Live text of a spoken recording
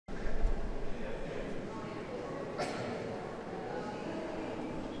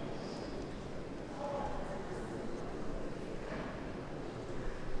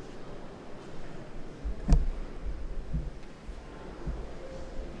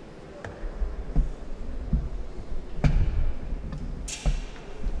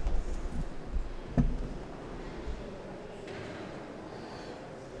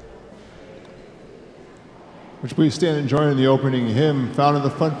Would you please stand and join in the opening hymn found on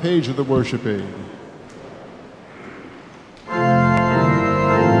the front page of the worship aid.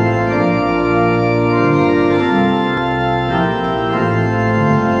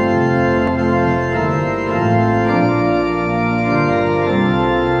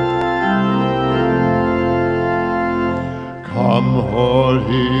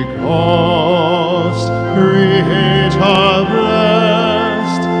 Holy Ghost, Creator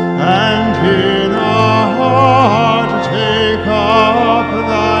blessed, and in our heart take up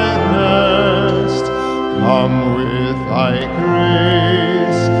thy rest. Come with thy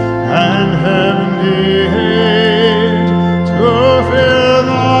grace and heavenly aid to fill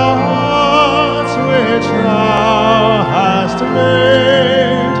the hearts which thou hast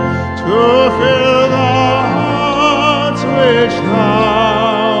made, to fill the which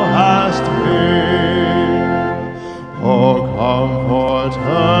thou hast made. O Comforter,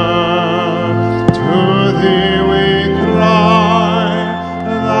 to thee we cry,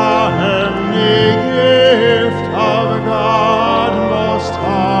 thou heavenly gift of God Most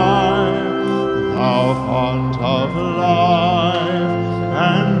High, thou font of life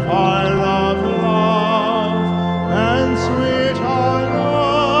and vine of love, and sweet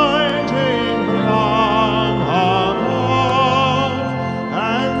anointing from above,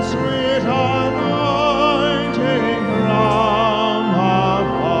 and sweet anointing from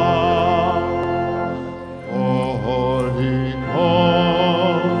above. O Holy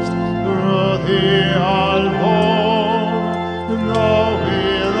Ghost, through thee alone know we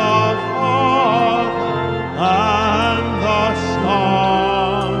the Father and the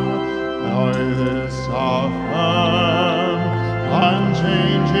Son. By this our firm,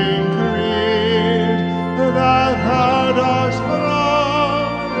 unchanging creed, that thou dost from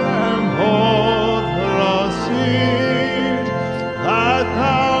them both proceed, that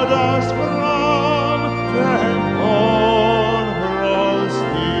thou dost from them both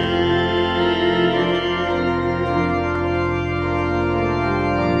proceed.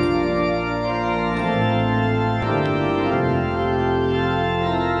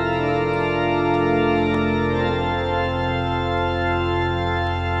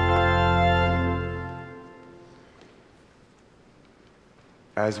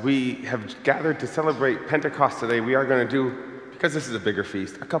 As we have gathered to celebrate Pentecost today, we are going to do, because this is a bigger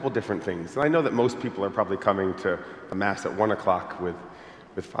feast, a couple different things. And I know that most people are probably coming to the Mass at 1 o'clock with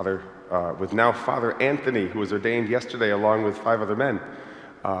now Father Anthony, who was ordained yesterday along with 5 other men.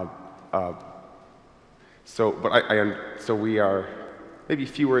 So we are maybe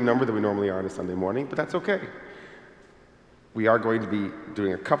fewer in number than we normally are on a Sunday morning, but that's okay. We are going to be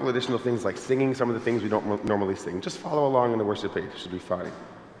doing a couple additional things like singing some of the things we don't normally sing. Just follow along in the worship page. It should be fine.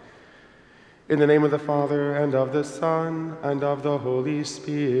 In the name of the Father, and of the Son, and of the Holy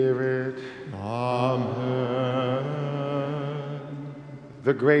Spirit. Amen.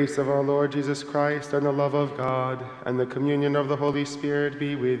 The grace of our Lord Jesus Christ, and the love of God, and the communion of the Holy Spirit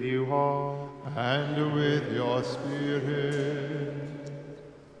be with you all. And with your spirit.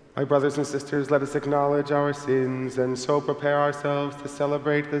 My brothers and sisters, let us acknowledge our sins and so prepare ourselves to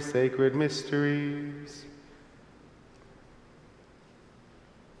celebrate the sacred mysteries.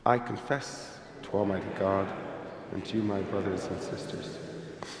 I confess to Almighty God and to you, my brothers and sisters,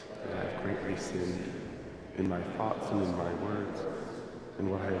 that I have greatly sinned in my thoughts and in my words, in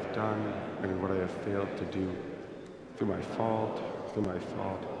what I have done and in what I have failed to do, through my fault, through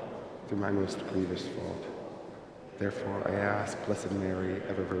my most grievous fault. Therefore, I ask Blessed Mary,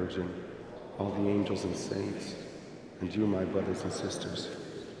 ever Virgin, all the angels and saints, and you, my brothers and sisters,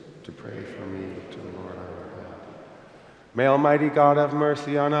 to pray for me to the Lord our God. May Almighty God have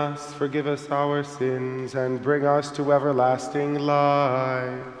mercy on us, forgive us our sins, and bring us to everlasting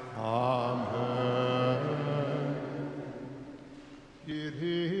life. Amen.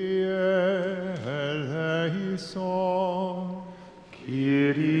 Kyrie eleison.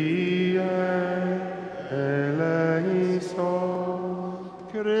 Kyrie eleison.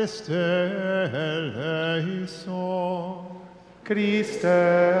 Christe eleison. Christe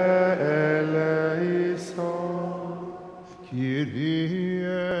eleison. Kyrie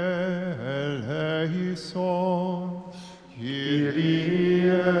eleison. Kyrie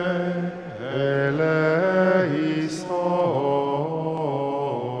eleison.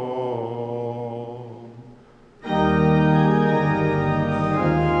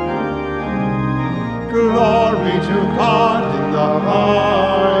 Glory to God in the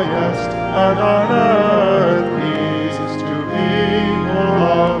highest, and on earth peace to people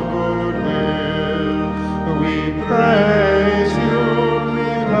of good will. We praise you, we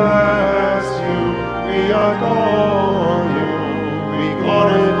bless you, we adore you, we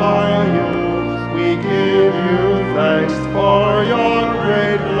glorify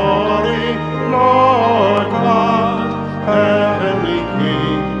great glory, Lord God, heavenly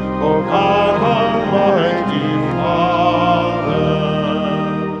King, O God, Almighty Father.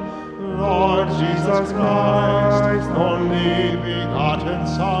 Lord Jesus Christ, only begotten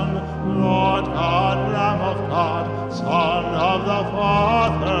Son, Lord God, Lamb of God, Son of the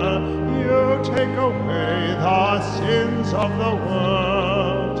Father, you take away the sins of the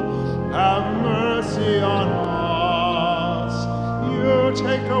world. Have mercy on us. You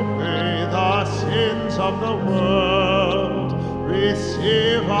take away the sins of the world.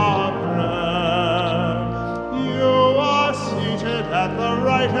 Receive our prayer. You are seated at the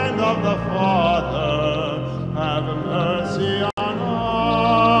right hand of the Father. Have mercy on us.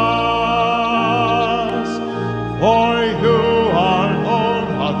 For you alone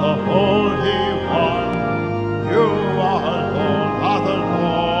are the Holy One. You alone are the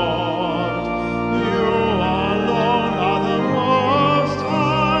Lord. You alone are the Most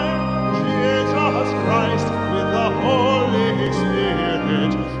High. Jesus Christ with the Holy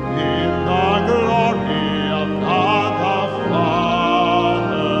Spirit, in the glory of God the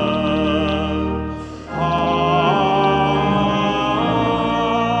Father. Amen.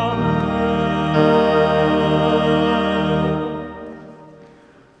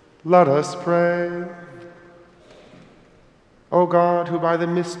 Let us pray. O God, who by the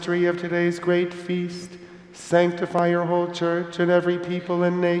mystery of today's great feast sanctify your whole church and every people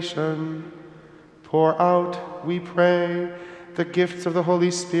and nation, pour out, we pray, the gifts of the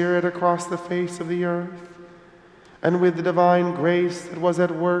Holy Spirit across the face of the earth, and with the divine grace that was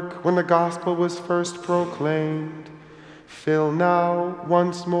at work when the gospel was first proclaimed, fill now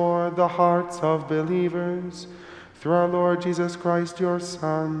once more the hearts of believers through our Lord Jesus Christ, your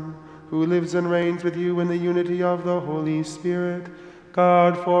Son, who lives and reigns with you in the unity of the Holy Spirit,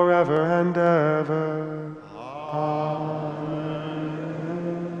 God forever and ever. Amen.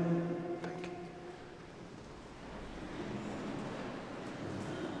 Thank you.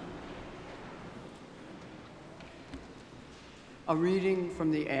 A reading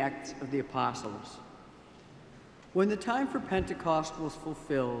from the Acts of the Apostles. When the time for Pentecost was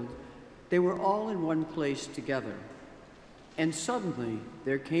fulfilled, they were all in one place together. And suddenly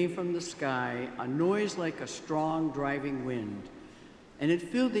there came from the sky a noise like a strong driving wind, and it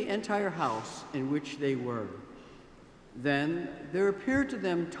filled the entire house in which they were. Then there appeared to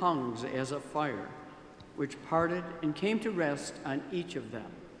them tongues as of fire, which parted and came to rest on each of them.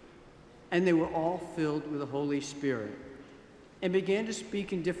 And they were all filled with the Holy Spirit, and began to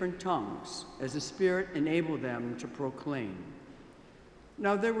speak in different tongues, as the Spirit enabled them to proclaim.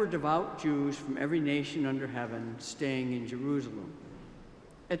 Now there were devout Jews from every nation under heaven staying in Jerusalem.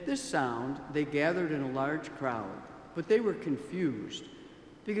 At this sound they gathered in a large crowd, but they were confused,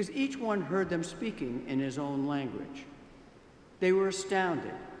 because each one heard them speaking in his own language. They were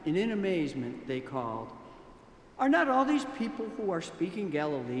astounded, and in amazement they called, "Are not all these people who are speaking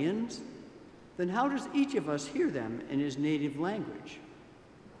Galileans? Then how does each of us hear them in his native language?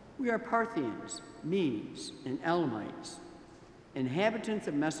 We are Parthians, Medes, and Elamites, inhabitants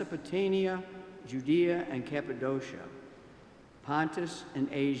of Mesopotamia, Judea and Cappadocia, Pontus and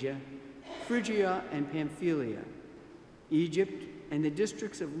Asia, Phrygia and Pamphylia, Egypt and the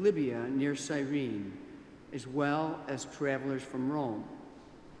districts of Libya near Cyrene, as well as travelers from Rome,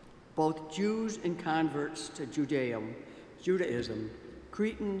 both Jews and converts to Judaism,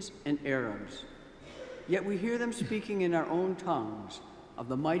 Cretans and Arabs. Yet we hear them speaking in our own tongues of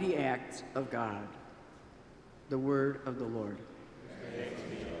the mighty acts of God." The word of the Lord. Thanks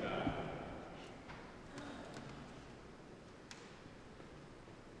be to God.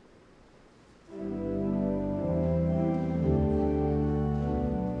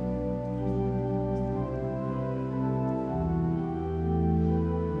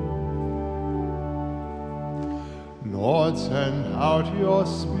 Lord, send out your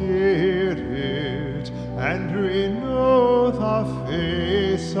Spirit and renew the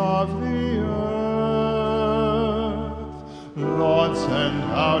face of the earth. Lord, send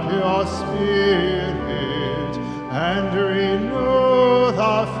out your Spirit and renew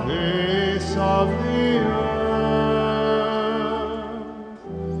the face of the earth.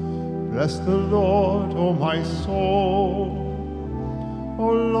 Bless the Lord, O my soul. O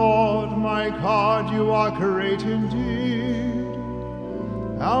Lord, my God, you are great indeed.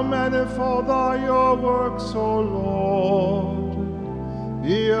 How manifold are your works, O Lord.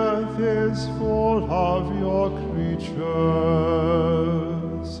 The earth is full of your creatures.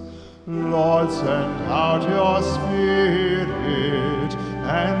 Lord, send out your Spirit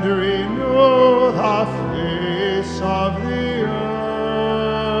and renew the face of the earth.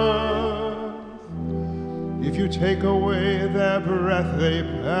 If you take away their breath, they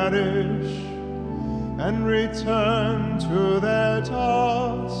perish and return to their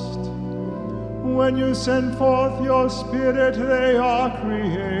dust. When you send forth your Spirit, they are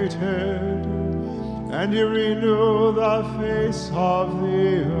created, and you renew the face of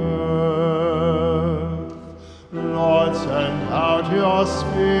the earth. Lord, send out your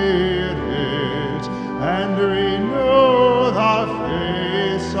Spirit and renew the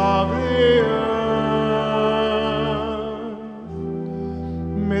face of the earth.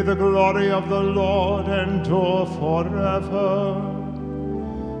 May the glory of the Lord endure forever.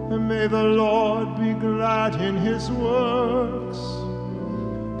 May the Lord be glad in his works.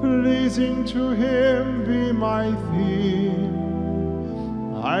 Pleasing to him be my theme.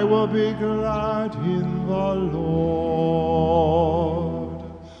 I will be glad in the Lord.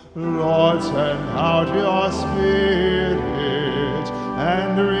 Lord, send out your Spirit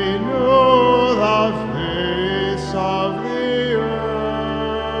and renew the face of the earth.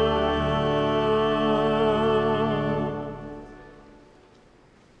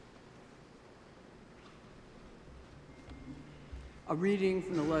 A reading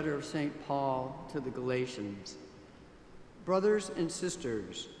from the letter of St. Paul to the Galatians. Brothers and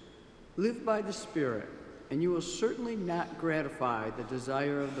sisters, live by the Spirit, and you will certainly not gratify the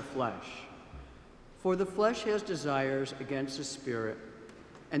desire of the flesh. For the flesh has desires against the Spirit,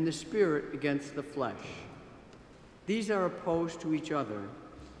 and the Spirit against the flesh. These are opposed to each other,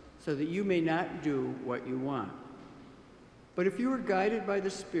 so that you may not do what you want. But if you are guided by the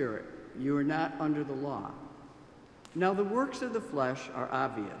Spirit, you are not under the law. Now the works of the flesh are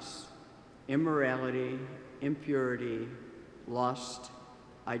obvious: immorality, impurity, lust,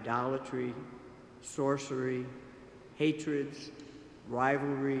 idolatry, sorcery, hatreds,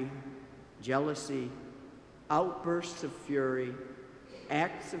 rivalry, jealousy, outbursts of fury,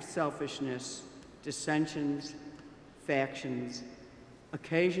 acts of selfishness, dissensions, factions,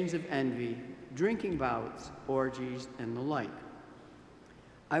 occasions of envy, drinking bouts, orgies, and the like.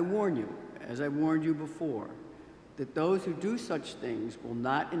 I warn you, as I warned you before, that those who do such things will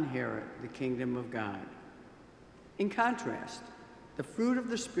not inherit the kingdom of God. In contrast, the fruit of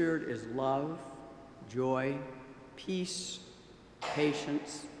the Spirit is love, joy, peace,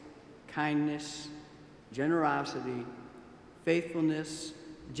 patience, kindness, generosity, faithfulness,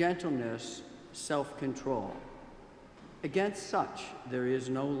 gentleness, self-control. Against such there is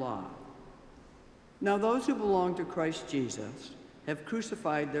no law. Now those who belong to Christ Jesus have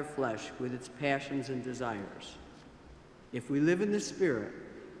crucified their flesh with its passions and desires. If we live in the Spirit,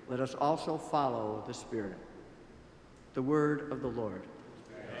 let us also follow the Spirit. The word of the Lord.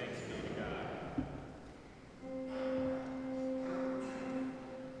 Thanks be to God.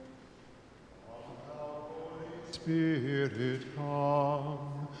 Spirit,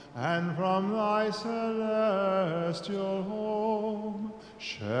 come, and from thy celestial home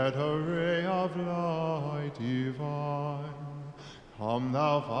shed a ray of light divine. Come,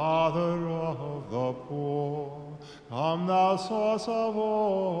 thou Father of the poor, come, thou source of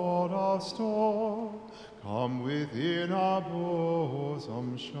all our store, come within our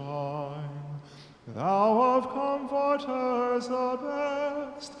bosom shine. Thou of comforters the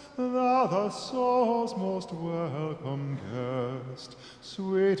best, thou the soul's most welcome guest,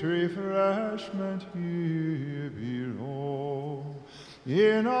 sweet refreshment here below.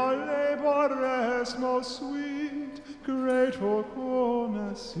 In our labor rest most sweet, grateful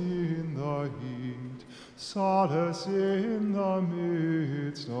coolness in the heat, solace in the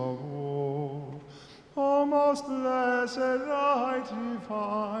midst of woe. O most blessed light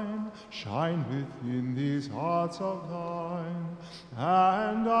divine, shine within these hearts of thine,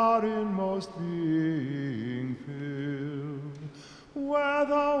 and our inmost being filled. Where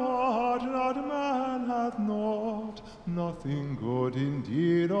thou art not, man hath naught, nothing good in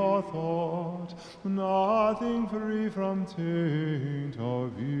deed or thought, nothing free from taint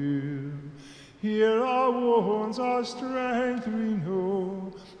of ill. Here our wounds, our strength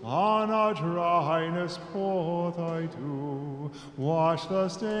renew, on our dryness pour thy dew. Wash the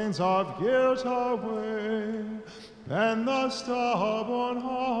stains of guilt away, bend the stubborn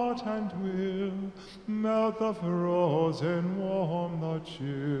heart and will, melt the frozen, warm the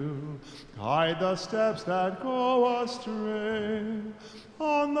chill, guide the steps that go astray,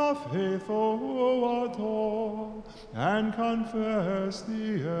 on the faithful who adore, and confess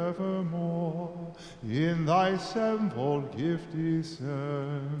thee evermore. In thy sevenfold gift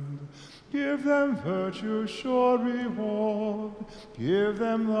descend. Give them virtue, sure reward. Give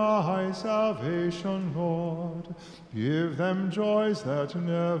them thy salvation, Lord. Give them joys that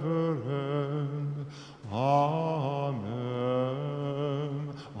never end.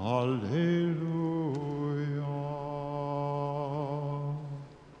 Amen. Alleluia.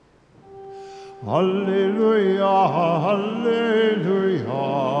 Alleluia, alleluia,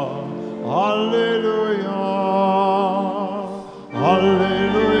 alleluia,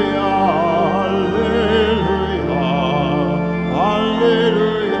 alleluia, alleluia,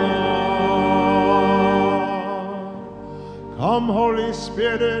 alleluia. Come, Holy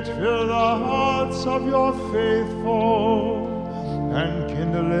Spirit, fill the hearts of your faithful, and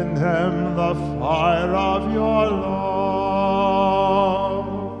kindle in them the fire of your love.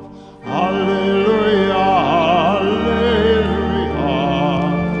 Alleluia, alleluia,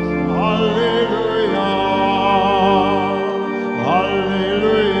 alleluia, alleluia,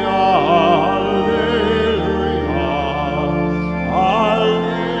 alleluia,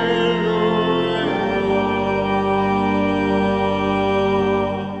 alleluia.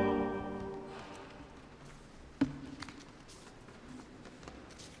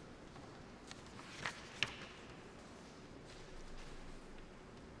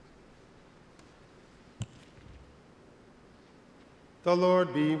 The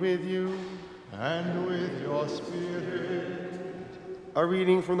Lord be with you. And with your spirit. A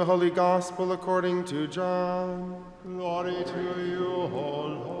reading from the Holy Gospel according to John. Glory to you, O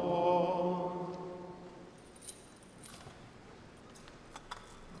Lord.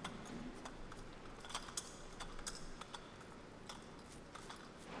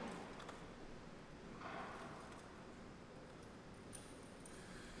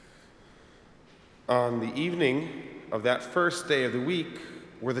 On the evening of that first day of the week,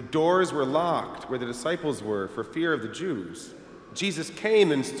 where the doors were locked, where the disciples were for fear of the Jews, Jesus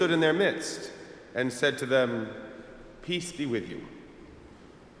came and stood in their midst and said to them, "Peace be with you."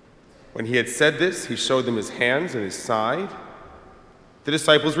 When he had said this, he showed them his hands and his side. The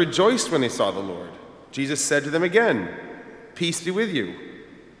disciples rejoiced when they saw the Lord. Jesus said to them again, "Peace be with you.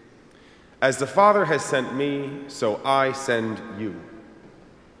 As the Father has sent me, so I send you."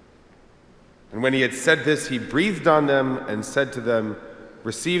 And when he had said this, he breathed on them and said to them,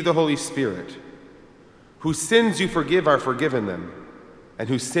 "Receive the Holy Spirit. Whose sins you forgive are forgiven them, and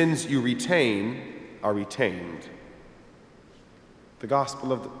whose sins you retain are retained." The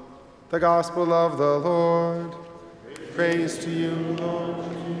Gospel of the Lord. Praise to you, Lord Jesus.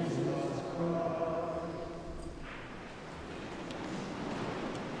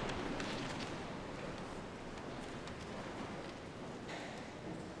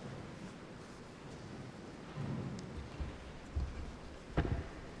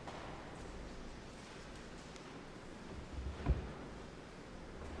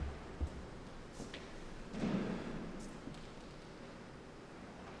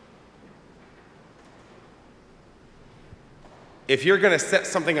 If you're going to set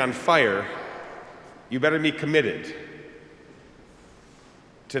something on fire, you better be committed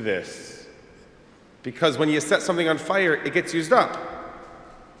to this. Because when you set something on fire, it gets used up.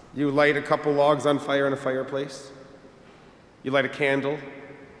 You light a couple logs on fire in a fireplace. You light a candle.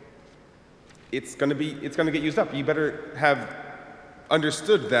 It's going to get used up. You better have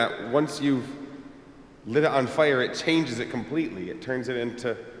understood that once you've lit it on fire, it changes it completely. It turns it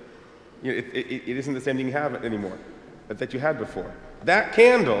into, it isn't the same thing you have anymore that you had before. That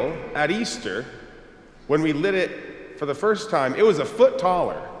candle at Easter, when we lit it for the first time, it was a foot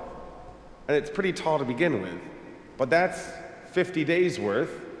taller. And it's pretty tall to begin with. But that's 50 days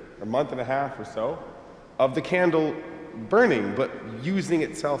worth, a month and a half or so, of the candle burning, but using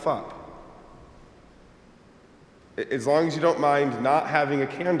itself up. As long as you don't mind not having a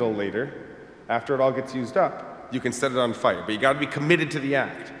candle later, after it all gets used up, you can set it on fire. But you got to be committed to the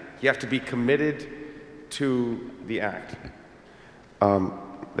act. You have to be committed to the act.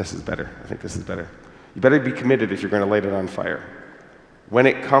 This is better. I think this is better. You better be committed if you're going to light it on fire. When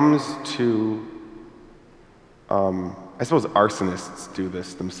it comes to, I suppose arsonists do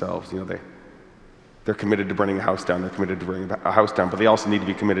this themselves. They're committed to burning a house down. They're committed to burning a house down, but they also need to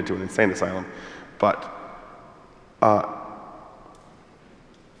be committed to an insane asylum. But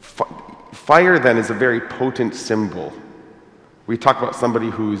fire then is a very potent symbol. We talk about somebody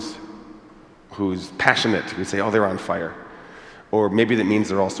who's passionate. We say, oh, they're on fire. Or maybe that means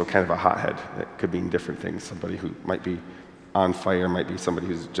they're also kind of a hothead. It could mean different things. Somebody who might be on fire might be somebody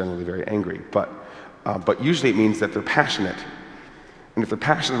who's generally very angry. But usually it means that they're passionate. And if they're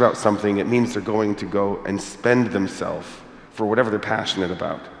passionate about something, it means they're going to go and spend themselves for whatever they're passionate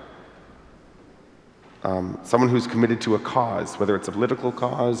about. Someone who's committed to a cause, whether it's a political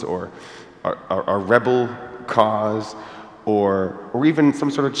cause or a rebel cause or even some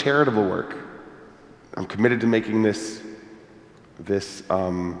sort of charitable work. I'm committed to making this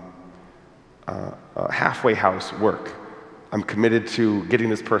halfway house work. I'm committed to getting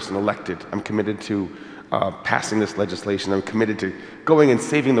this person elected. I'm committed to passing this legislation. I'm committed to going and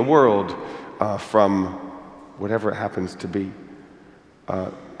saving the world. from whatever it happens to be.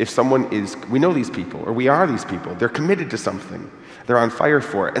 If someone is, we know these people, or we are these people, they're committed to something, they're on fire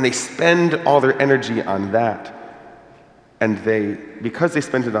for it, and they spend all their energy on that. And because they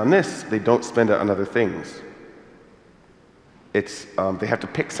spend it on this, they don't spend it on other things. They have to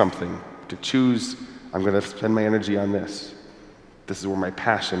pick something to choose. I'm going to spend my energy on this. This is where my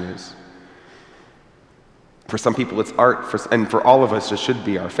passion is. For some people, it's art, and for all of us, it should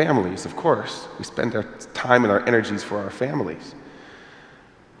be our families, of course. We spend our time and our energies for our families.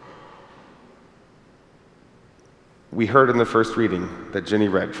 We heard in the first reading that Ginny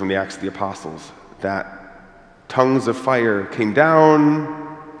read from the Acts of the Apostles that tongues of fire came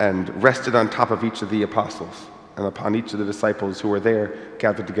down and rested on top of each of the apostles and upon each of the disciples who were there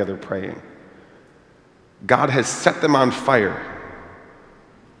gathered together praying. God has set them on fire.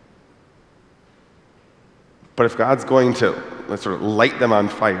 But if God's going to sort of light them on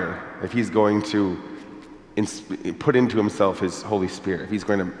fire, if he's going to put into himself his Holy Spirit, if he's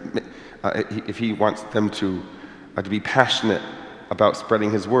going to, if he wants them to be passionate about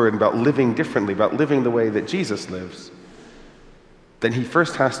spreading his word, about living differently, about living the way that Jesus lives, then he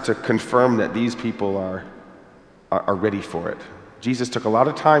first has to confirm that these people are ready for it. Jesus took a lot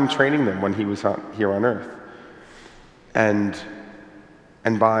of time training them when he was here on earth. And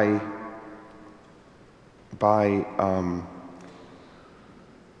by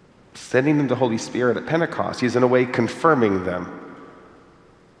sending them the Holy Spirit at Pentecost, he's in a way confirming them.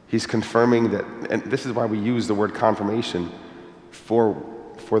 He's confirming that, and this is why we use the word confirmation for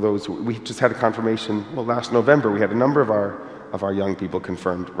those we just had a confirmation. Well, last November we had a number of our young people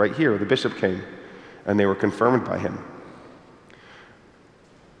confirmed right here. The bishop came, and they were confirmed by him.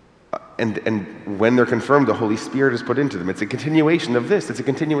 And when they're confirmed, the Holy Spirit is put into them. It's a continuation of this. It's a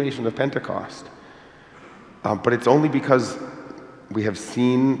continuation of Pentecost. But it's only because we have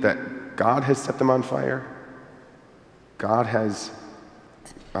seen that God has set them on fire. God has,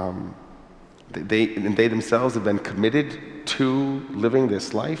 they themselves have been committed to living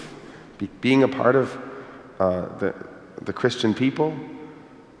this life, being a part of the Christian people.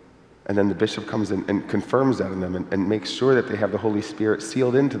 And then the bishop comes in and confirms that in them and makes sure that they have the Holy Spirit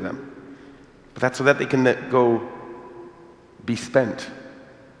sealed into them. But that's so that they can go be spent.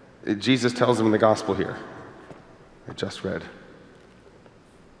 Jesus tells them in the gospel here, I just read,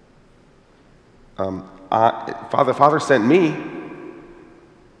 Father sent me,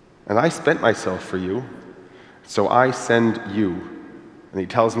 and I spent myself for you, so I send you. And he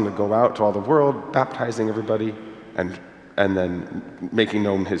tells them to go out to all the world, baptizing everybody, and then making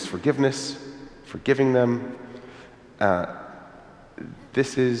known his forgiveness, forgiving them.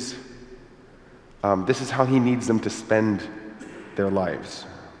 This is how he needs them to spend their lives.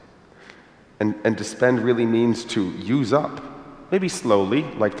 And to spend really means to use up, maybe slowly,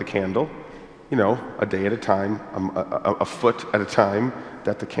 like the candle, a day at a time, a foot at a time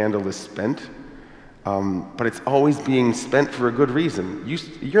that the candle is spent. But it's always being spent for a good reason.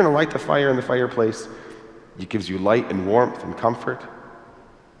 You're going to light the fire in the fireplace. It gives you light and warmth and comfort.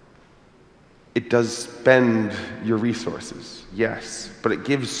 It does spend your resources, yes, but it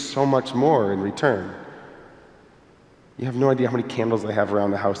gives so much more in return. You have no idea how many candles I have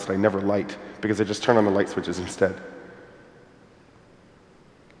around the house that I never light because I just turn on the light switches instead.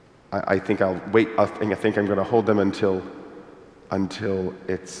 I think I'll wait. I think I'm going to hold them until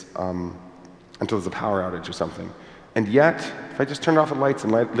there's a power outage or something. And yet, if I just turned off the lights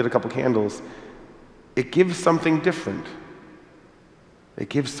and lit a couple candles, it gives something different. It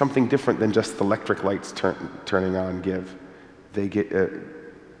gives something different than just the electric lights turning on give. They get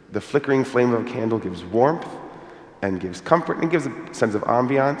the flickering flame of a candle gives warmth and gives comfort and gives a sense of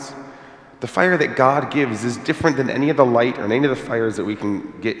ambiance. The fire that God gives is different than any of the light or any of the fires that we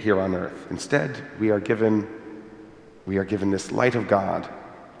can get here on earth. Instead, we are given this light of God.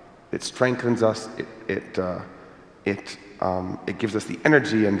 It strengthens us. It gives us the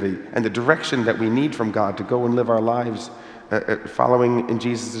energy and the direction that we need from God to go and live our lives following in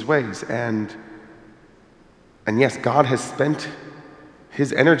Jesus' ways. And yes, God has spent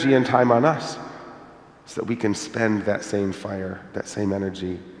his energy and time on us so that we can spend that same fire, that same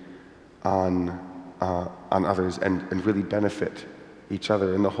energy on others and really benefit each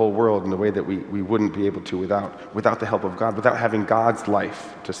other in the whole world in the way that we wouldn't be able to without the help of God, without having God's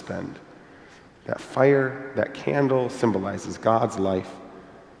life to spend. That fire, that candle symbolizes God's life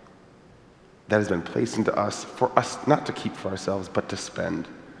that has been placed into us for us not to keep for ourselves, but to spend.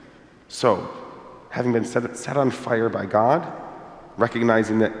 So, having been set on fire by God,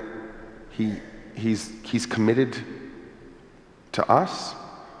 recognizing that He's committed to us,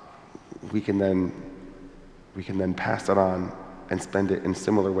 we can then pass it on and spend it in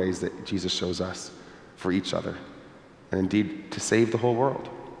similar ways that Jesus shows us for each other, and indeed to save the whole world.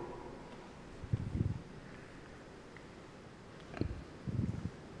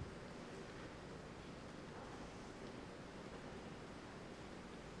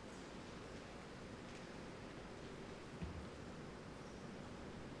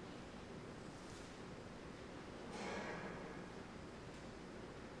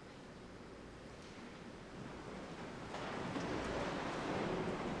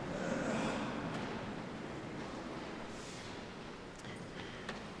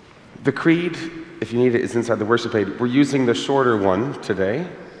 The creed, if you need it, is inside the worship aid. We're using the shorter one today,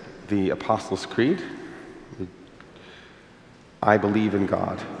 the Apostles' Creed. I believe in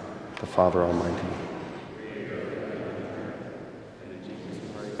God, the Father Almighty.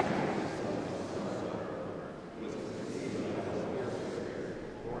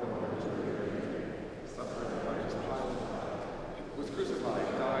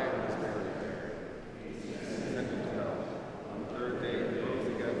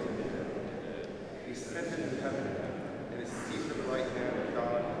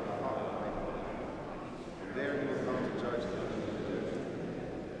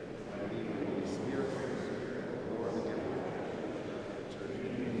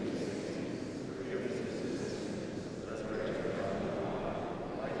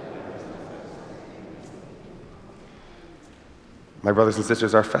 My brothers and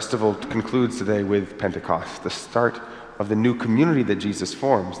sisters, our festival concludes today with Pentecost, the start of the new community that Jesus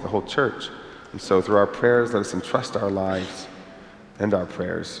forms, the whole church. And so through our prayers, let us entrust our lives and our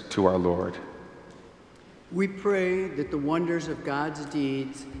prayers to our Lord. We pray that the wonders of God's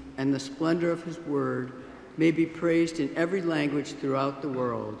deeds and the splendor of his word may be praised in every language throughout the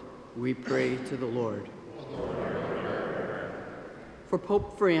world. We pray to the Lord. For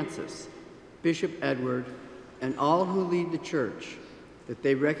Pope Francis, Bishop Edward, and all who lead the church, that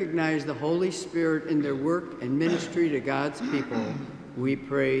they recognize the Holy Spirit in their work and ministry to God's people, we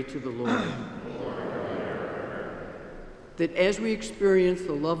pray to the Lord. That as we experience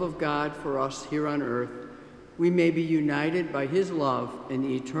the love of God for us here on earth, we may be united by his love in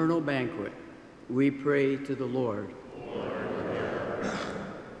the eternal banquet, we pray to the Lord.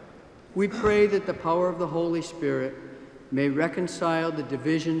 We pray that the power of the Holy Spirit may reconcile the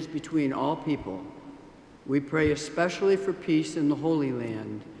divisions between all people. We pray especially for peace in the Holy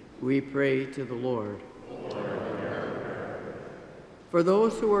Land. We pray to the Lord. For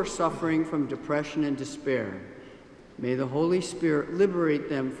those who are suffering from depression and despair, may the Holy Spirit liberate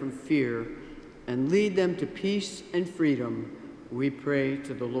them from fear and lead them to peace and freedom. We pray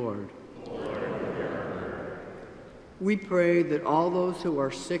to the Lord. We pray that all those who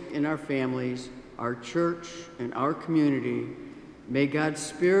are sick in our families, our church, and our community, may God's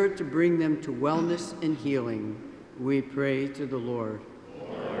Spirit to bring them to wellness and healing. We pray to the Lord.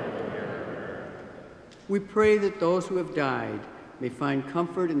 We pray that those who have died may find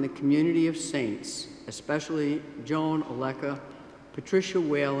comfort in the community of saints, especially Joan Aleka, Patricia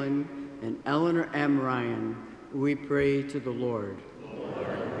Whalen, and Eleanor M. Ryan. We pray to the Lord.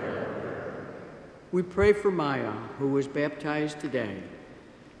 We pray for Maya, who was baptized today.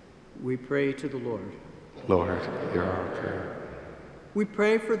 We pray to the Lord. Lord, hear our prayer. We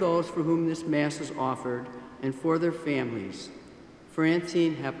pray for those for whom this Mass is offered and for their families.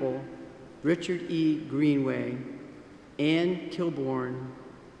 Francine Heppel, Richard E. Greenway, Ann Kilbourne,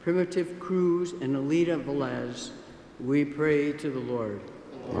 Primitive Cruz, and Alita Velez. We pray to the Lord.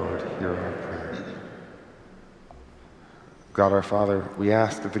 Lord, hear our prayer. God our Father, we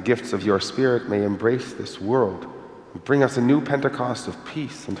ask that the gifts of your Spirit may embrace this world and bring us a new Pentecost of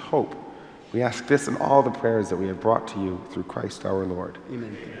peace and hope. We ask this in all the prayers that we have brought to you through Christ our Lord.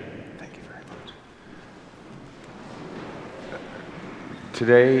 Amen. Thank you very much.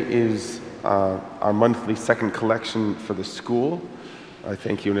 Today is our monthly second collection for the school. I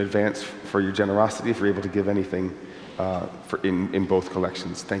thank you in advance for your generosity if you're able to give anything in both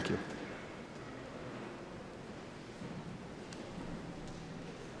collections. Thank you.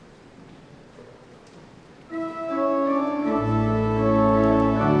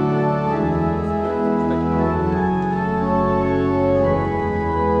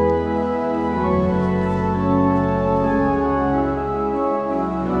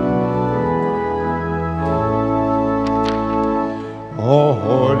 O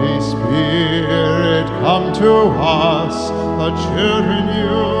Holy Spirit, come to us, the children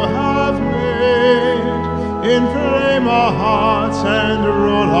you have made. Inflame our hearts and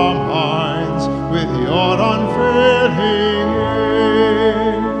rule our minds with your unfailing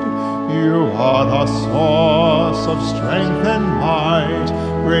aid. You are the source of strength and might,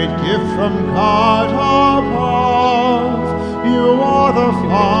 great gift from God above. You the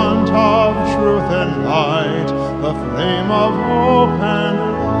font of truth and light, the flame of hope and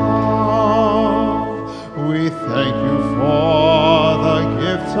love. We thank you for the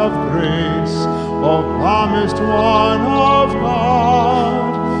gifts of grace, O promised one of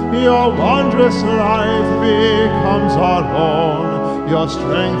God. Your wondrous life becomes our own, your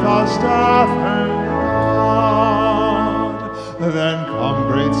strength our staff and rod. Then come,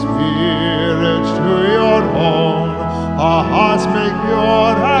 great Spirit, to your own, our hearts make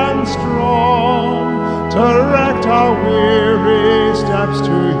pure and strong, direct our weary steps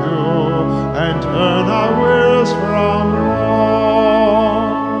to you, and turn our wills from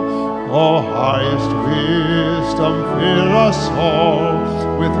wrong. O highest wisdom, fill us all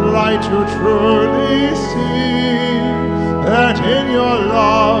with light to truly see, that in your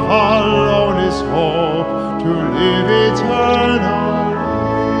love alone is hope to live eternally.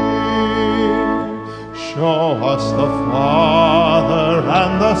 Show us the Father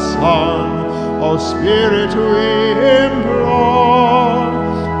and the Son, O Spirit, we implore,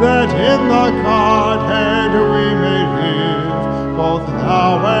 that in the Godhead we may live, both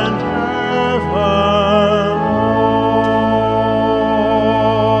now and evermore.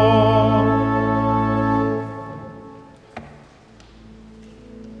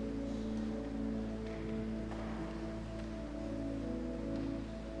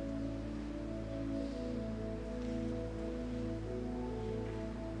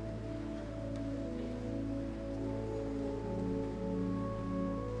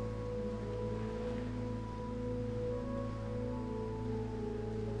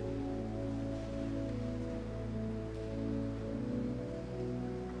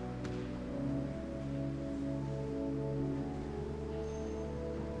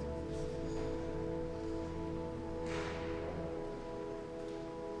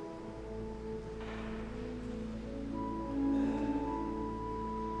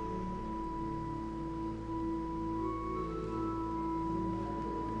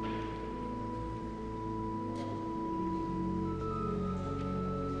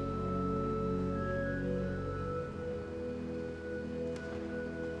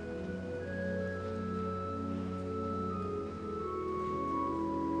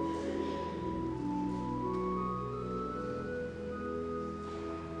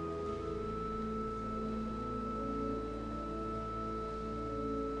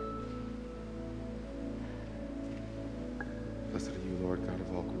 Blessed are you, Lord, God of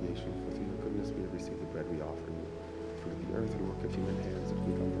all creation, for through your goodness we have received the bread we offer you, fruit of the earth and work of human hands, that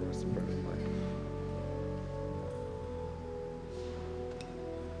we become for us the bread of life.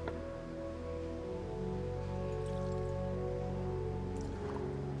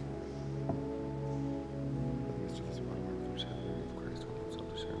 The mystery of this water mark from shedding of Christ, who himself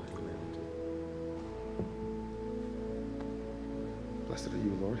to share in our humanity. Blessed are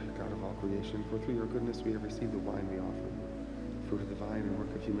you, Lord, God of all creation, for through your goodness we have received the wine we offer you, fruit of the vine and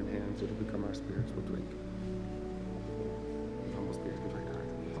work of human hands, that will become our spiritual drink. In humble spirit, contrite heart,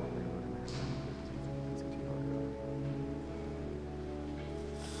 and the Lord, and man, peace to you, Lord God.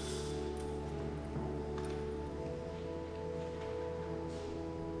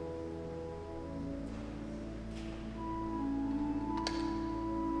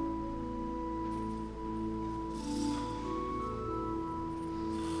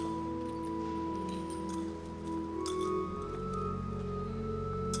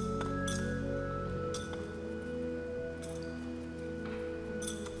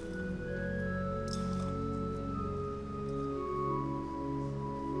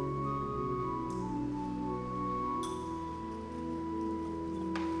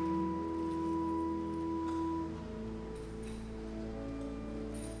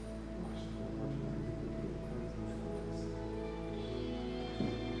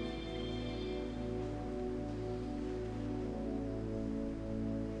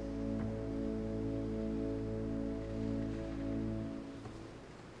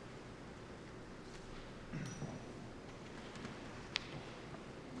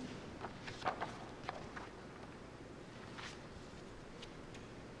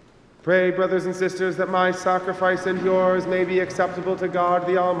 Pray, brothers and sisters, that my sacrifice and yours may be acceptable to God,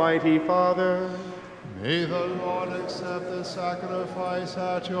 the Almighty Father. May the Lord accept the sacrifice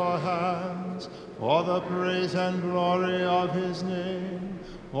at your hands, for the praise and glory of his name,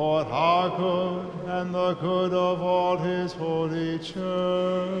 for our good and the good of all his holy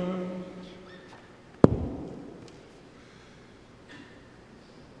church.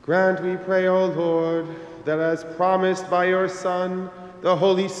 Grant, we pray, O Lord, that as promised by your Son, the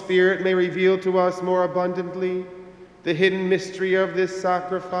Holy Spirit may reveal to us more abundantly the hidden mystery of this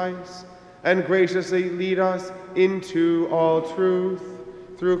sacrifice, and graciously lead us into all truth.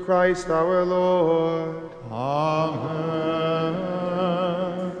 through Christ our Lord. Amen.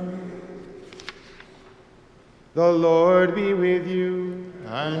 The Lord be with you.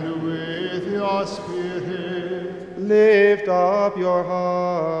 And with your spirit, Lift up your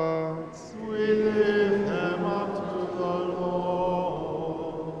hearts. we lift them up to the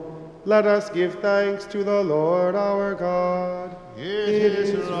Lord. Let us give thanks to the Lord our God. It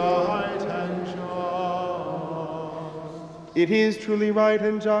is right and just. It is truly right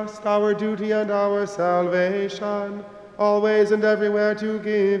and just, our duty and our salvation, always and everywhere to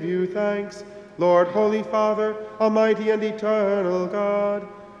give you thanks, Lord, Holy Father, Almighty and eternal God,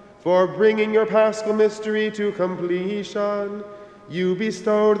 for bringing your paschal mystery to completion. You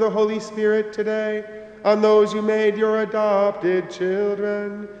bestowed the Holy Spirit today on those you made your adopted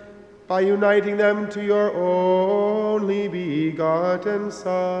children, by uniting them to your only begotten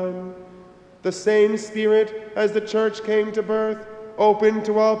Son. The same Spirit, as the Church came to birth, opened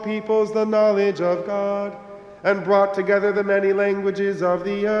to all peoples the knowledge of God, and brought together the many languages of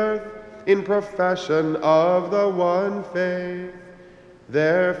the earth in profession of the one faith.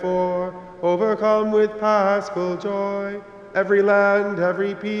 Therefore, overcome with paschal joy, every land,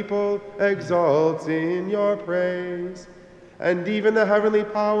 every people exalts in your praise. And even the heavenly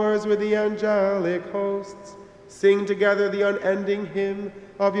powers with the angelic hosts sing together the unending hymn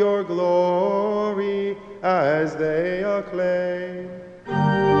of your glory as they acclaim.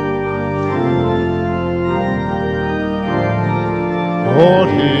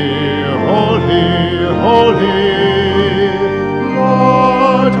 Holy, holy, holy,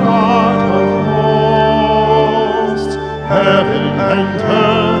 Lord God of hosts, heaven and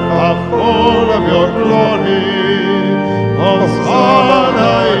earth are full of your glory.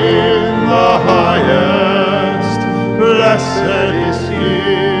 Hosanna in the highest. Blessed is he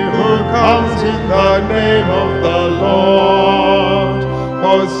who comes in the name of the Lord.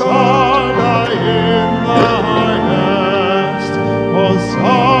 Hosanna in the highest.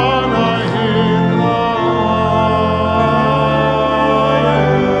 Hosanna in the highest.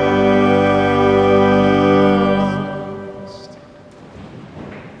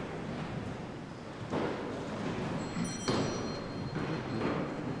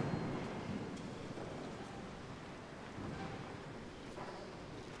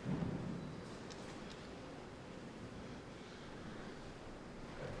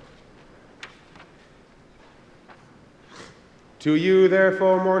 To you,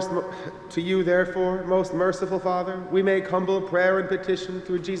 therefore, most merciful Father, we make humble prayer and petition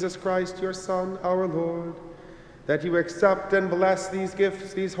through Jesus Christ, your Son, our Lord, that you accept and bless these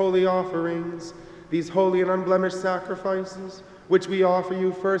gifts, these holy offerings, these holy and unblemished sacrifices, which we offer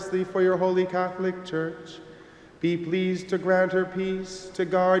you firstly for your holy Catholic Church. Be pleased to grant her peace, to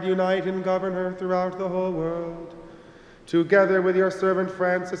guard, unite, and govern her throughout the whole world. Together with your servant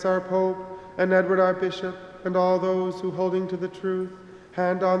Francis, our Pope, and Edward, our Bishop, and all those who, holding to the truth,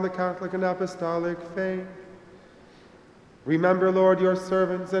 hand on the Catholic and Apostolic faith. Remember, Lord, your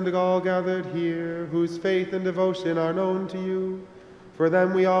servants and all gathered here, whose faith and devotion are known to you. For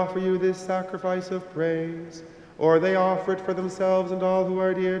them we offer you this sacrifice of praise, or they offer it for themselves and all who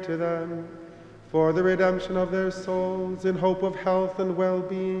are dear to them, for the redemption of their souls, in hope of health and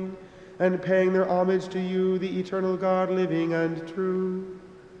well-being, and paying their homage to you, the eternal God, living and true.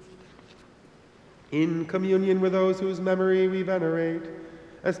 In communion with those whose memory we venerate,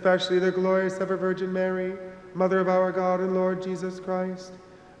 especially the glorious ever Virgin Mary, Mother of our God and Lord Jesus Christ,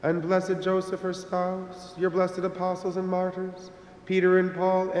 and blessed Joseph, her spouse, your blessed apostles and martyrs, Peter and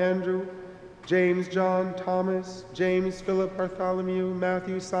Paul, Andrew, James, John, Thomas, James, Philip, Bartholomew,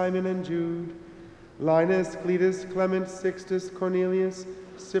 Matthew, Simon, and Jude, Linus, Cletus, Clement, Sixtus, Cornelius,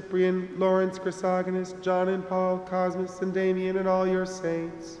 Cyprian, Lawrence, Chrysogonus, John and Paul, Cosmas, and Damian, and all your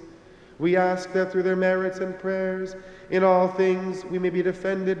saints. We ask that through their merits and prayers, in all things we may be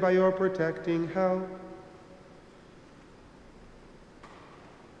defended by your protecting help.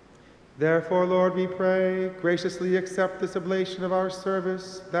 Therefore, Lord, we pray, graciously accept this oblation of our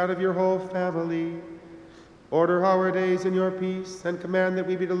service, that of your whole family. Order our days in your peace, and command that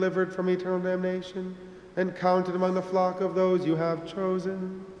we be delivered from eternal damnation, and counted among the flock of those you have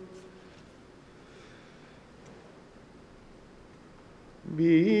chosen.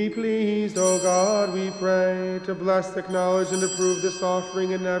 Be pleased, O God, we pray, to bless, acknowledge, and approve this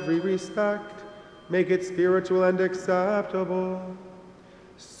offering in every respect. Make it spiritual and acceptable,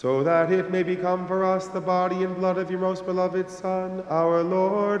 so that it may become for us the body and blood of your most beloved Son, our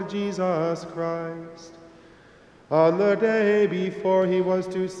Lord Jesus Christ. On the day before he was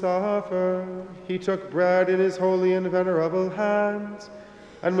to suffer, he took bread in his holy and venerable hands,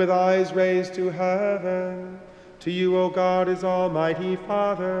 and with eyes raised to heaven, To you, O God, is Almighty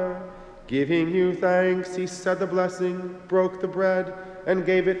Father. Giving you thanks, he said the blessing, broke the bread, and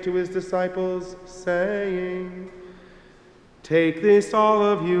gave it to his disciples, saying, "Take this, all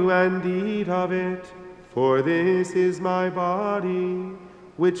of you, and eat of it, for this is my body,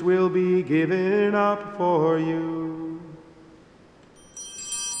 which will be given up for you."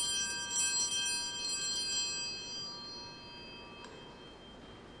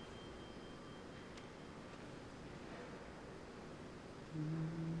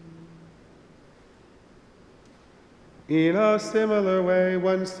 In a similar way,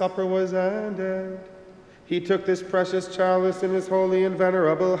 when supper was ended, he took this precious chalice in his holy and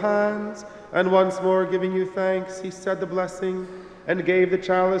venerable hands, and once more giving you thanks, he said the blessing, and gave the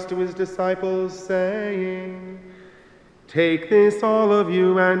chalice to his disciples, saying, "Take this, all of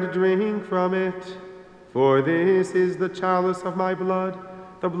you, and drink from it, for this is the chalice of my blood,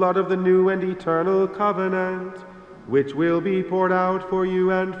 the blood of the new and eternal covenant, which will be poured out for you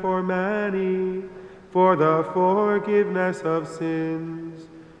and for many, for the forgiveness of sins.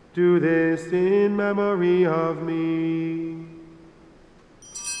 Do this in memory of me."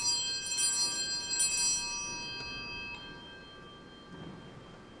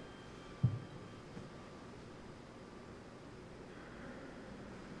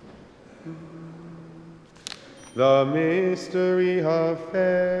 The mystery of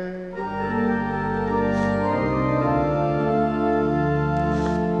faith.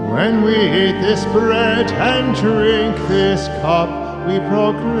 When we eat this bread and drink this cup, we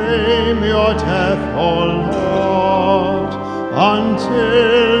proclaim your death, O Lord,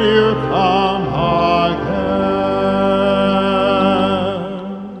 until you come again.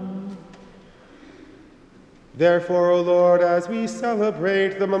 Therefore, O Lord, as we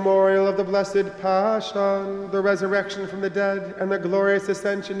celebrate the memorial of the blessed Passion, the resurrection from the dead, and the glorious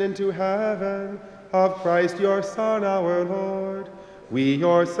ascension into heaven of Christ your Son, our Lord, we,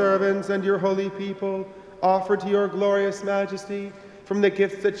 your servants and your holy people, offer to your glorious majesty from the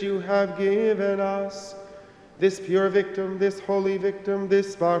gifts that you have given us, this pure victim, this holy victim,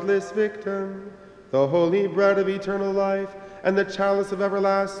 this spotless victim, the holy bread of eternal life, and the chalice of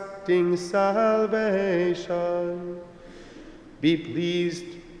everlasting salvation. Be pleased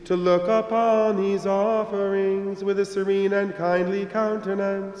to look upon these offerings with a serene and kindly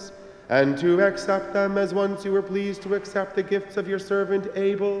countenance, and to accept them as once you were pleased to accept the gifts of your servant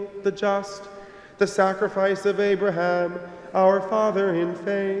Abel the just, the sacrifice of Abraham, our father in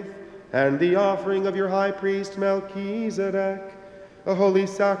faith, and the offering of your high priest Melchizedek, a holy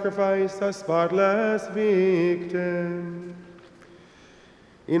sacrifice, a spotless victim.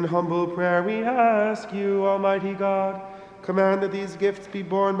 In humble prayer we ask you, Almighty God, command that these gifts be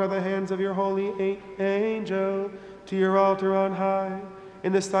borne by the hands of your holy angel to your altar on high,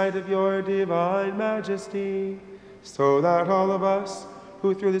 in the sight of your divine majesty, so that all of us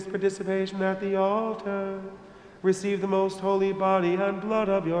who through this participation at the altar receive the most holy body and blood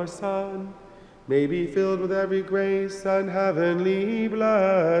of your Son may be filled with every grace and heavenly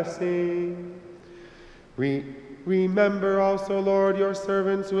blessing. Remember also, Lord, your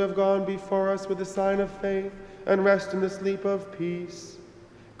servants who have gone before us with the sign of faith and rest in the sleep of peace.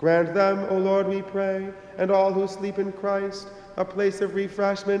 Grant them, O Lord, we pray, and all who sleep in Christ, a place of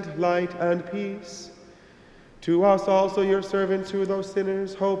refreshment, light, and peace. To us also, your servants, who, though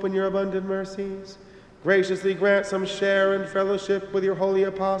sinners, hope in your abundant mercies, graciously grant some share and fellowship with your holy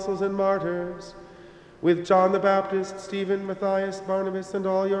apostles and martyrs, with John the Baptist, Stephen, Matthias, Barnabas, and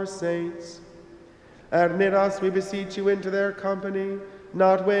all your saints. Admit us, we beseech you, into their company,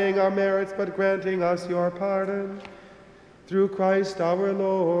 not weighing our merits, but granting us your pardon. Through Christ our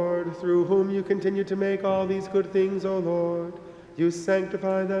Lord, through whom you continue to make all these good things, O Lord, you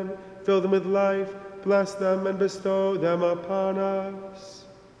sanctify them, fill them with life, bless them, and bestow them upon us.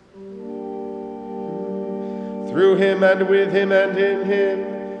 Through him, and with him, and in him,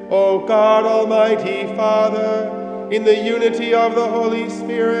 O God, Almighty Father, in the unity of the Holy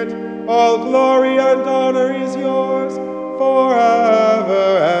Spirit, all glory and honor is yours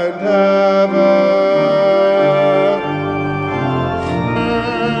forever and ever.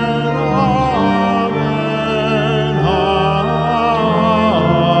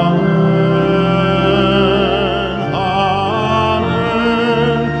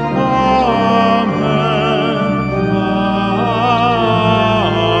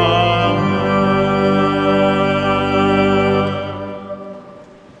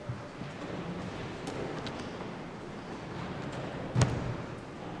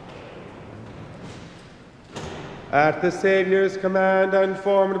 At the Savior's command and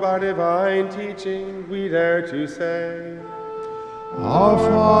formed by divine teaching, we dare to say, Our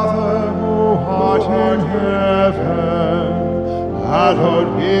Father, who art in heaven,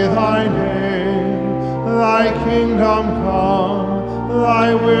 hallowed be thy name. Thy kingdom come,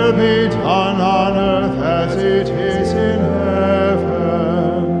 thy will be done on earth as it is in heaven.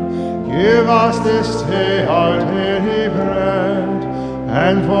 Give us this day our daily bread,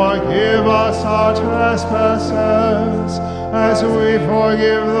 and forgive us our trespasses, as we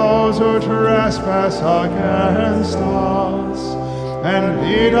forgive those who trespass against us. And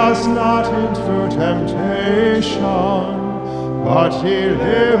lead us not into temptation, but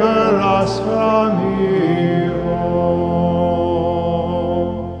deliver us from evil.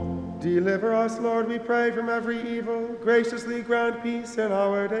 Deliver us, Lord, we pray, from every evil. Graciously grant peace in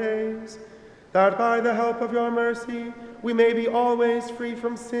our days, that by the help of your mercy we may be always free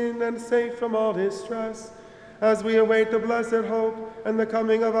from sin and safe from all distress, as we await the blessed hope and the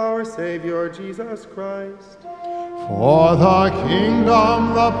coming of our Savior, Jesus Christ. For the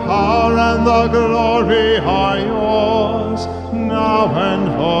kingdom, the power, and the glory are yours, now and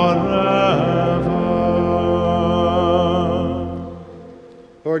forever.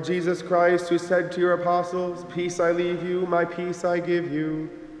 Lord Jesus Christ, who said to your apostles, "Peace I leave you, my peace I give you,"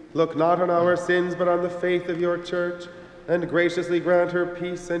 look not on our sins, but on the faith of your church, and graciously grant her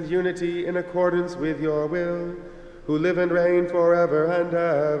peace and unity in accordance with your will, who live and reign forever and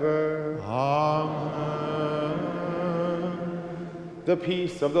ever. Amen. The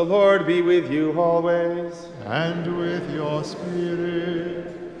peace of the Lord be with you always. And with your spirit.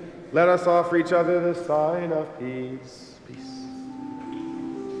 Let us offer each other the sign of peace. Peace.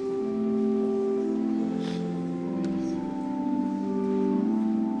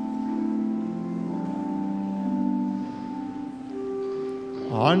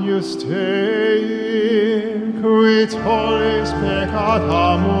 Agnus Dei, qui tollis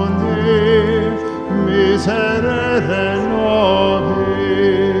peccata mundi, miserere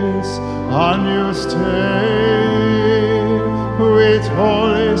nobis. Agnus Dei, qui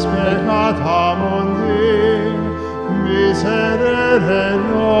tollis peccata mundi, miserere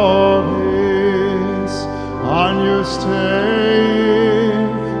nobis. Agnus Dei,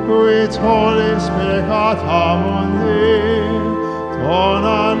 qui tollis peccata mundi,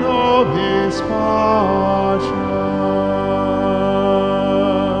 dona nobis pacem.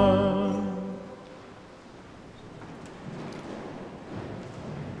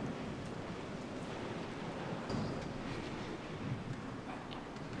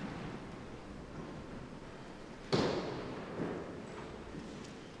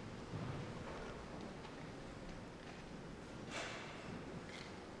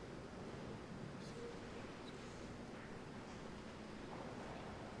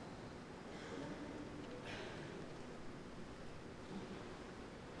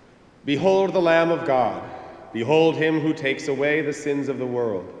 Behold the Lamb of God. Behold him who takes away the sins of the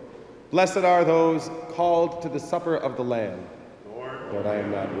world. Blessed are those called to the supper of the Lamb. Lord, I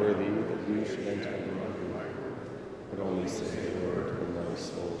am not worthy that you should enter into my home, but only say the word, and my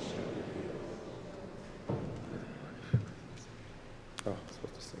soul shall be healed. Oh, I'm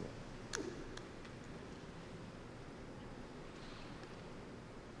supposed to sing it.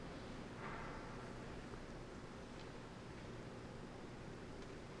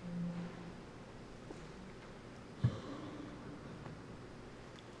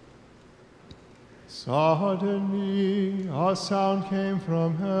 Suddenly a sound came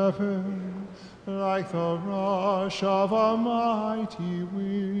from heaven, like the rush of a mighty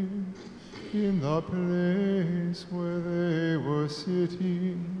wind, in the place where they were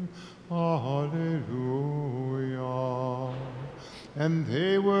sitting. Alleluia. And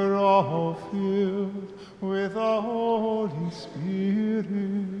they were all filled with the Holy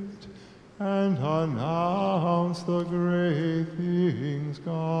Spirit, and announced the great things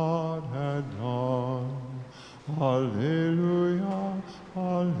God had done. Alleluia,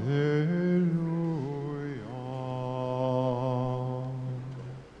 alleluia.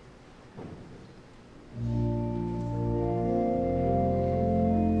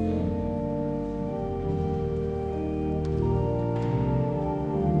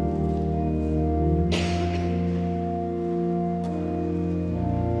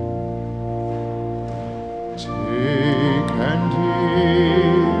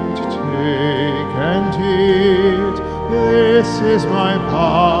 This is my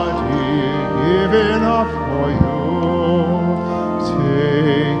body given up for you.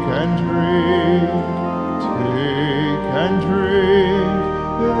 Take and drink.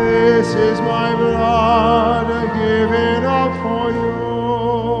 This is my blood given up for you.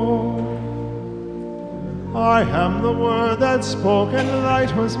 I am the word that spoke and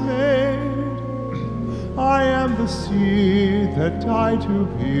light was made. I am the seed that died to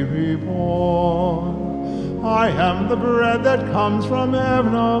be reborn. I am the bread that comes from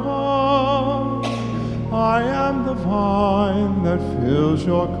heaven above. I am the vine that fills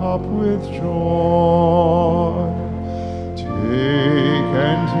your cup with joy. Take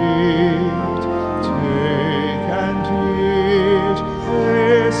and eat, take and eat.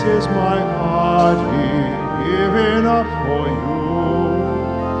 This is my body given up for you.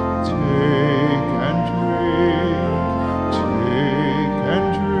 Take and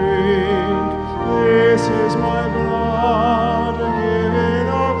drink. This is my blood given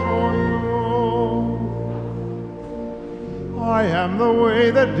up for you. I am the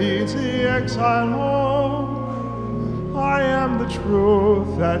way that leads the exile home. I am the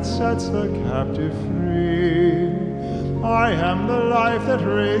truth that sets the captive free. I am the life that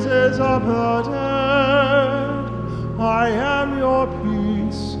raises up the dead. I am your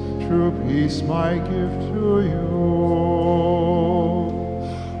peace, true peace, my gift to you.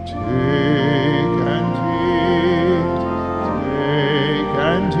 Take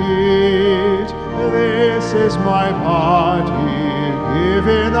and eat. This is my body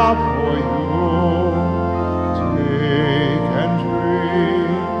given up for you.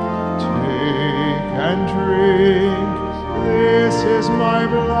 And drink. This is my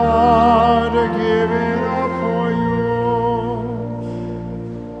blood given up for you.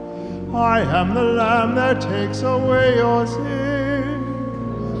 I am the Lamb that takes away your sin.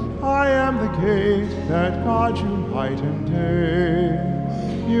 I am the gate that guards you night and day.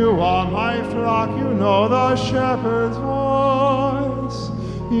 You are my flock, you know the shepherd's voice.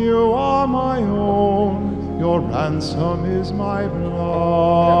 You are my own, your ransom is my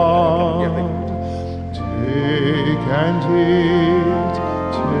blood. Take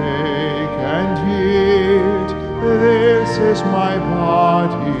and eat. This is my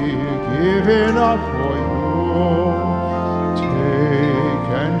body given up for you. Take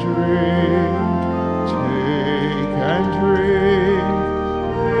and drink.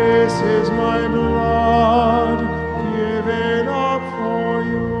 This is my blood given up for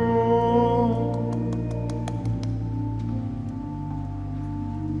you.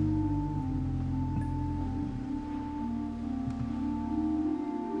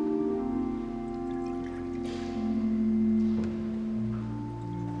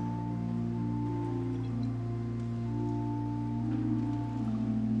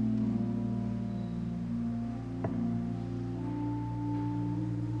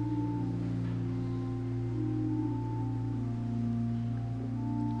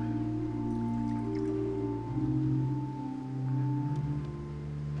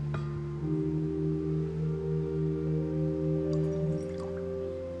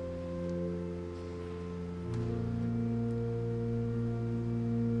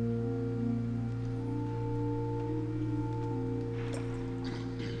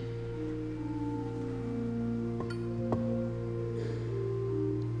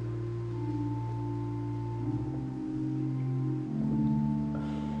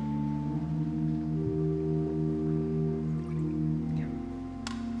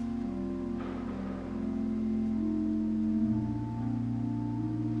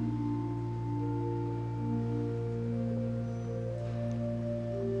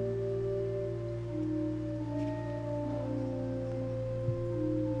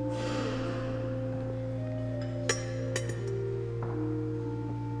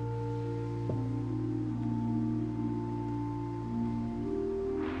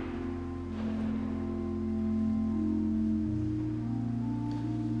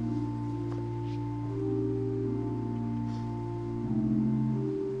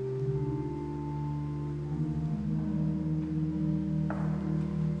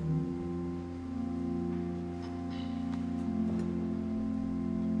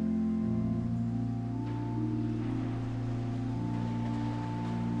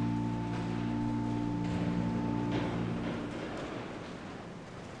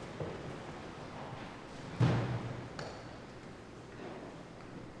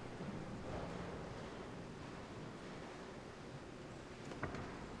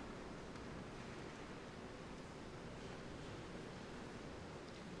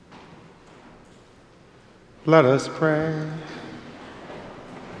 Let us pray.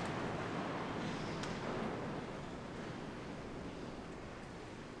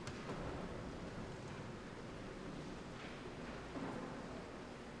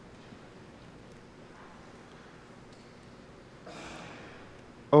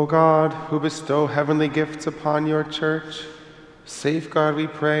 O God, who bestow heavenly gifts upon your church, safeguard, we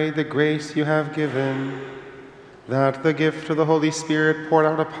pray, the grace you have given, that the gift of the Holy Spirit poured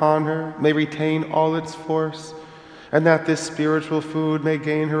out upon her may retain all its force, and that this spiritual food may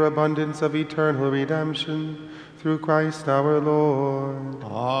gain her abundance of eternal redemption through Christ our Lord.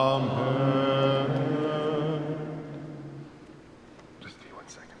 Amen. Just give me 1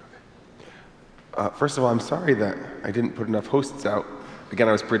 second, okay. First of all, I'm sorry that I didn't put enough hosts out. Again,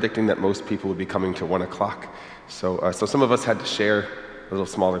 I was predicting that most people would be coming to 1 o'clock, so some of us had to share a little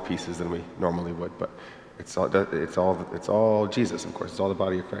smaller pieces than we normally would, but it's all Jesus, of course. It's all the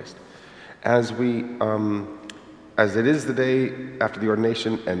body of Christ. As it is the day after the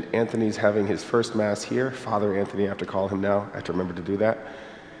ordination, and Anthony's having his first Mass here, Father Anthony, I have to call him now, I have to remember to do that,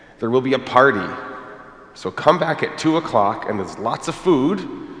 there will be a party. So come back at 2 o'clock, and there's lots of food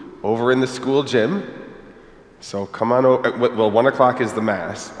over in the school gym. So come on over. Well, 1 o'clock is the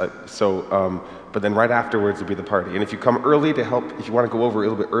Mass, but then right afterwards will be the party. And if you come early to help, if you want to go over a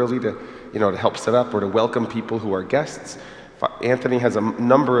little bit early to help set up or to welcome people who are guests, Anthony has a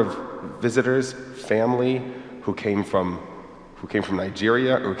number of visitors, family, who came from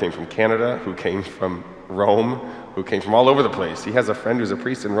Nigeria, who came from Canada, who came from Rome, who came from all over the place. He has a friend who's a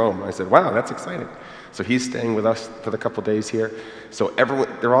priest in Rome. I said, wow, that's exciting. So he's staying with us for the couple days here. So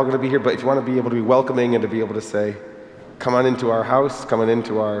they're all going to be here, but if you want to be able to be welcoming and to be able to say, come on into our house, come on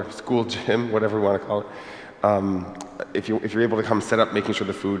into our school gym, whatever we want to call it. If you're able to come set up, making sure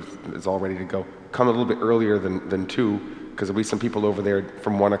the food is all ready to go, come a little bit earlier than 2, because there'll be some people over there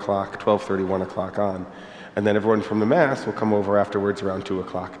from 1 o'clock, 12:30, 1 o'clock on. And then everyone from the Mass will come over afterwards around 2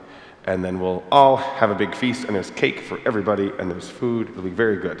 o'clock. And then we'll all have a big feast, and there's cake for everybody, and there's food. It'll be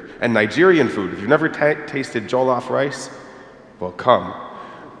very good. And Nigerian food. If you've never tasted jollof rice, well, come.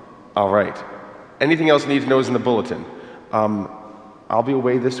 All right. Anything else you need to know is in the bulletin. I'll be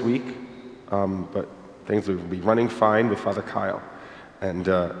away this week, but things will be running fine with Father Kyle and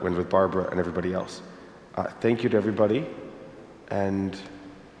with Barbara and everybody else. Thank you to everybody, and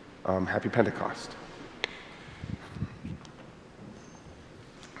happy Pentecost.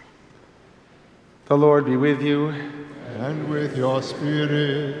 The Lord be with you. And with your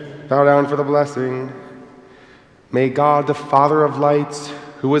spirit. Bow down for the blessing. May God, the Father of lights,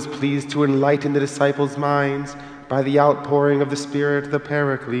 who was pleased to enlighten the disciples' minds by the outpouring of the Spirit, the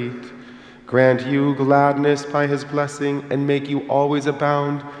Paraclete, grant you gladness by his blessing and make you always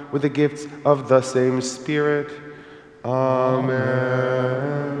abound with the gifts of the same Spirit. Amen.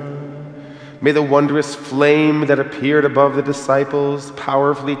 May the wondrous flame that appeared above the disciples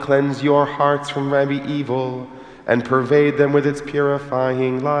powerfully cleanse your hearts from every evil and pervade them with its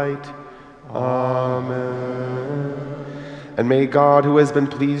purifying light. Amen. And may God, who has been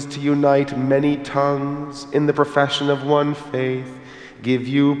pleased to unite many tongues in the profession of one faith, give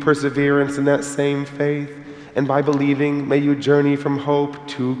you perseverance in that same faith, and by believing may you journey from hope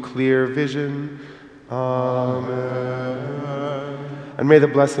to clear vision. Amen. And may the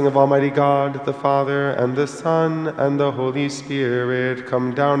blessing of Almighty God, the Father, and the Son, and the Holy Spirit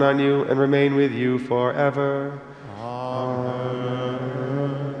come down on you and remain with you forever. Amen.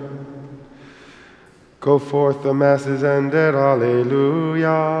 Go forth, the Mass is ended. Alleluia,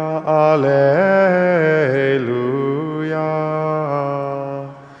 alleluia.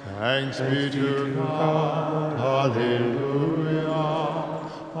 Thanks be to God. Alleluia,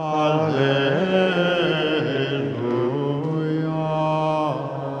 alleluia.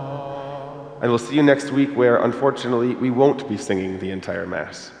 And we'll see you next week where, unfortunately, we won't be singing the entire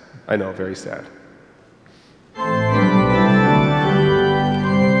Mass. I know, very sad.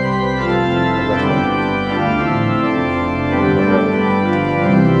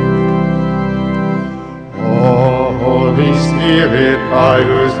 O Holy Spirit, by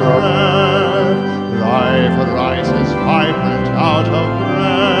whose breath life rises vibrant out of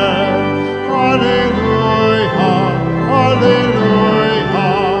breath. Alleluia, alleluia.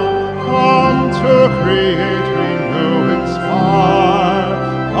 Come to create, renew, inspire.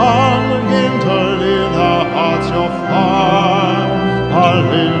 Come kindle in our hearts your fire.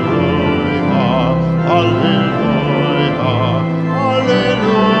 Alleluia, alleluia,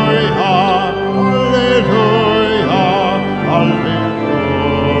 alleluia, alleluia, alleluia.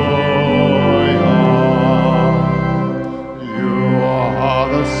 You are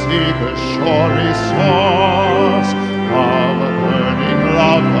the seeker's sure resource of burning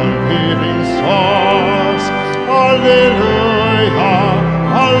love, the living source. Alleluia,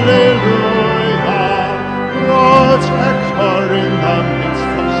 alleluia.